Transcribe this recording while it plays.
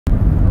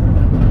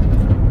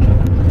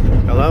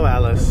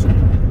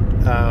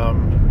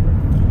videos.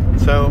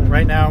 So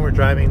right now we're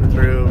driving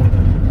through,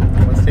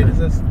 what state is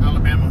this?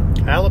 Alabama.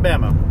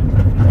 Alabama.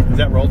 Is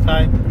that Roll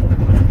Tide?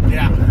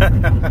 Yeah.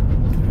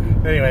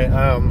 Anyway,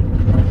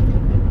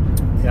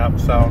 yeah,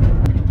 so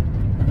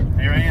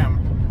here I am.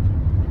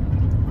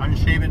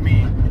 Unshaven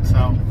me.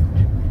 So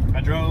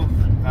I drove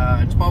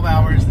 12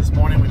 hours this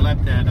morning. We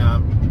left at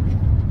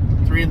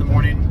 3 in the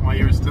morning while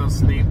you were still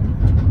asleep.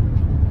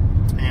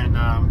 And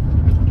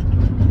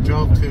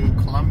drove to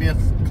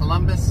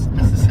Columbus,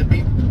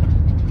 Mississippi.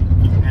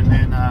 And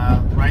then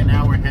right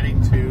now we're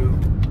heading to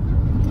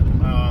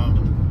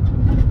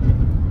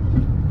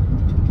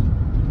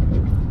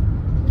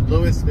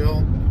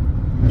Louisville,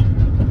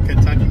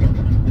 Kentucky.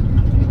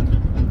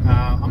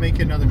 I'll make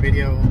another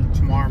video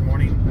tomorrow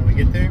morning when we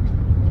get there.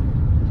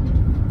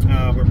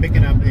 We're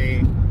picking up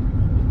a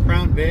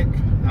Crown Vic.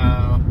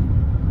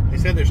 They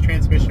said there's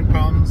transmission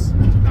problems.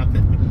 Not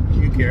that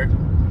you care.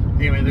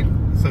 Anyway,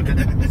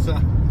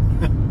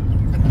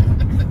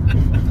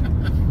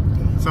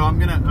 so I'm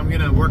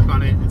gonna work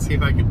on it and see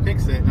if I can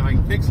fix it. And if I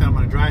can fix it, I'm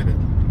gonna drive it.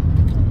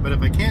 But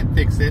if I can't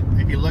fix it,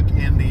 if you look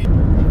in the,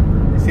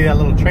 you see that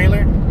little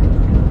trailer?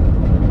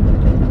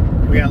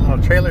 We got a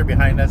little trailer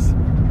behind us.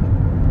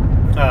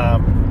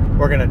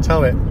 We're gonna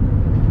tow it.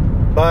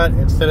 But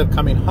instead of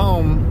coming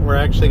home, we're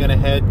actually gonna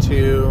head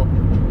to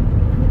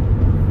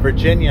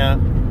Virginia,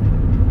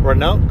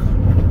 Roanoke,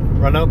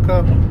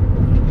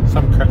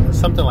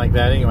 something like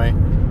that. Anyway,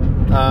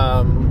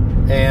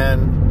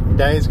 and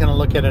Daddy's gonna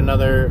look at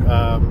another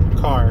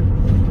car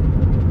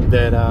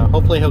that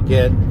hopefully he'll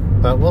get,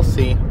 but we'll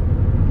see.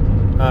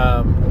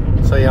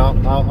 So yeah,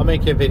 I'll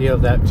make you a video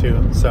of that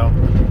too. So,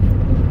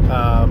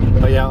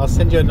 but yeah, I'll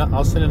send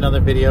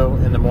another video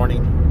in the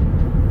morning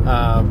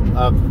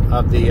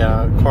of the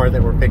car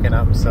that we're picking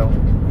up. So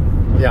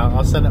yeah,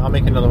 I'll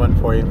make another one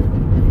for you.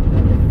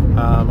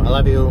 I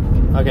love you.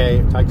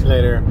 Okay, talk to you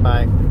later.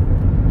 Bye.